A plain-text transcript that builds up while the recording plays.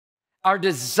Our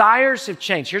desires have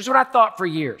changed. Here's what I thought for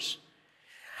years.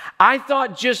 I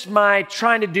thought just my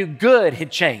trying to do good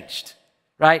had changed,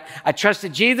 right? I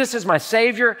trusted Jesus as my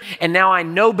Savior, and now I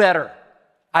know better.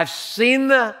 I've seen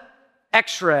the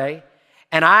x-ray,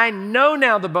 and I know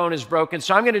now the bone is broken,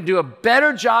 so I'm going to do a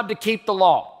better job to keep the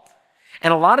law.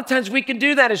 And a lot of times we can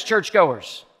do that as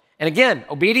churchgoers. And again,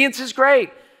 obedience is great.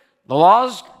 The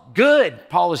law's good,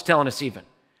 Paul is telling us even.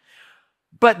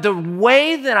 But the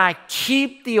way that I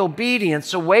keep the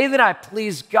obedience, the way that I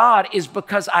please God is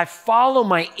because I follow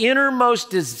my innermost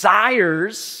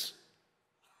desires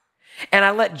and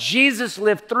I let Jesus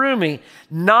live through me,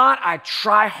 not I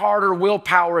try harder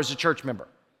willpower as a church member.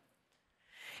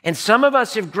 And some of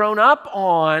us have grown up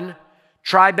on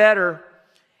try better,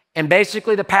 and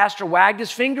basically the pastor wagged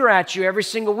his finger at you every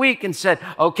single week and said,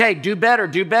 okay, do better,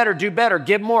 do better, do better,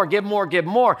 give more, give more, give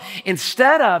more.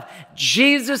 Instead of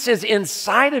Jesus is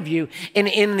inside of you, and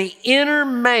in the inner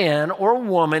man or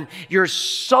woman, your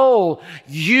soul,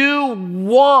 you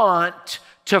want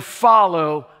to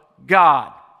follow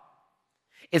God.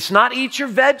 It's not eat your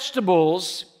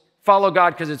vegetables, follow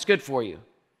God because it's good for you.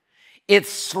 It's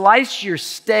slice your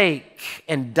steak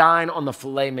and dine on the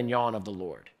filet mignon of the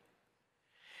Lord.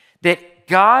 That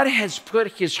God has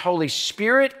put His Holy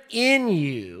Spirit in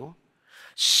you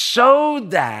so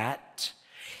that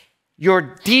your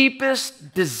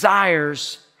deepest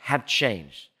desires have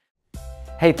changed.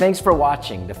 Hey, thanks for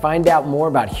watching. To find out more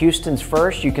about Houston's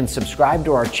First, you can subscribe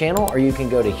to our channel or you can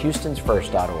go to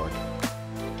houstonsfirst.org.